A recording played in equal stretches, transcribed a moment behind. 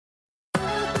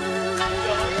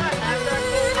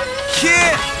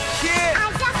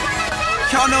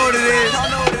Y'all know what it is.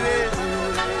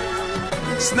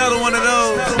 It's another one of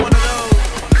those.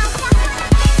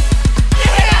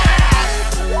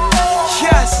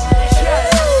 Yes.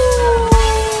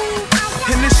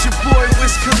 And it's your boy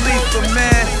Wiz Khalifa,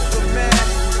 man.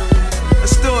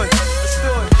 Let's do it.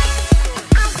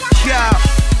 Yeah.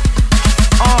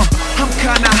 I'm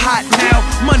kinda hot now,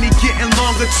 money getting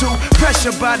longer too.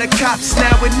 Pressure by the cops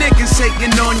now, with niggas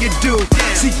hating on your dude.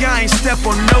 See, I ain't step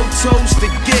on no toes to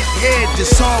get here,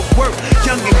 just hard work.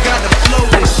 Youngin' got a flow,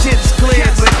 this shit's clear.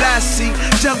 But I see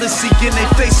jealousy in their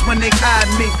face when they eye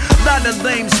me. Lot of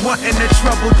lames wanting the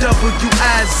trouble,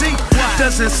 W-I-Z.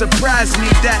 Doesn't surprise me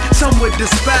that some would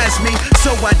despise me,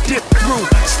 so I dip through,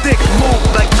 stick move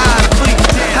like I bleed.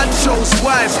 I chose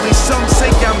wisely, some say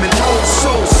I'm an old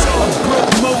soul. A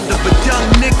broke mold of a young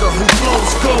nigga who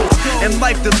blows gold. And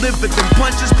life delivered them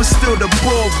punches, but still the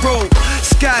ball roll.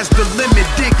 Sky's the limit,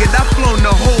 digging, I've flown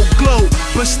the whole globe,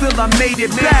 but still I made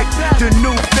it back. The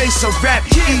new face of rap,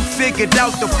 he figured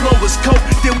out the flow was coke,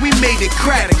 then we made it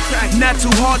crack. Not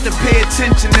too hard to pay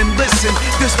attention and listen.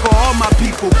 This for all my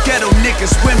people, ghetto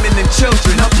niggas, women and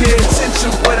children. Now pay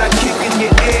attention what I kick in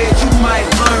your ear, you might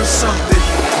learn something,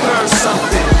 learn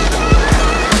something.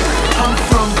 I'm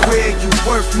from where you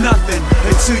worth nothing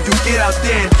until you get out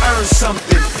there and earn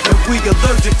something. And we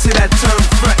allergic to that term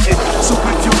frontin'. So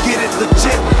if you get it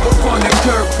legit, we're on the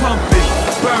curb pumping,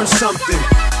 burn something.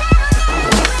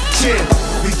 Yeah,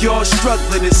 we all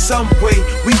struggling in some way,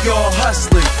 we all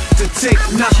hustling to take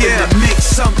nothing and make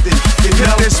something. You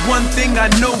know, there's one thing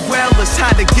I know well, is how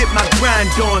to get my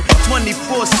grind on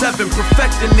 24/7,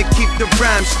 perfecting to keep the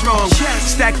rhyme strong.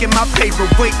 Stacking my paper,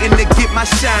 waiting to get my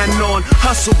shine on.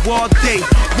 Hustle all day,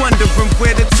 wondering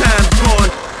where the time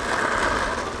gone.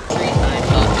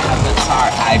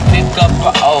 I pick up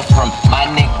an O from my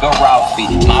nigga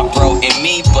Ralphie, my bro and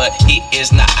me, but he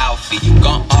is not Alfie.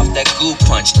 Gone off that goo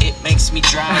punch, it makes me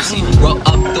drowsy. Roll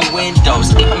up the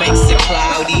windows, it makes it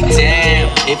cloudy. Damn,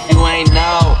 if you ain't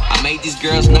know, I made these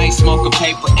girls nice, smoking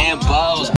paper and bowls.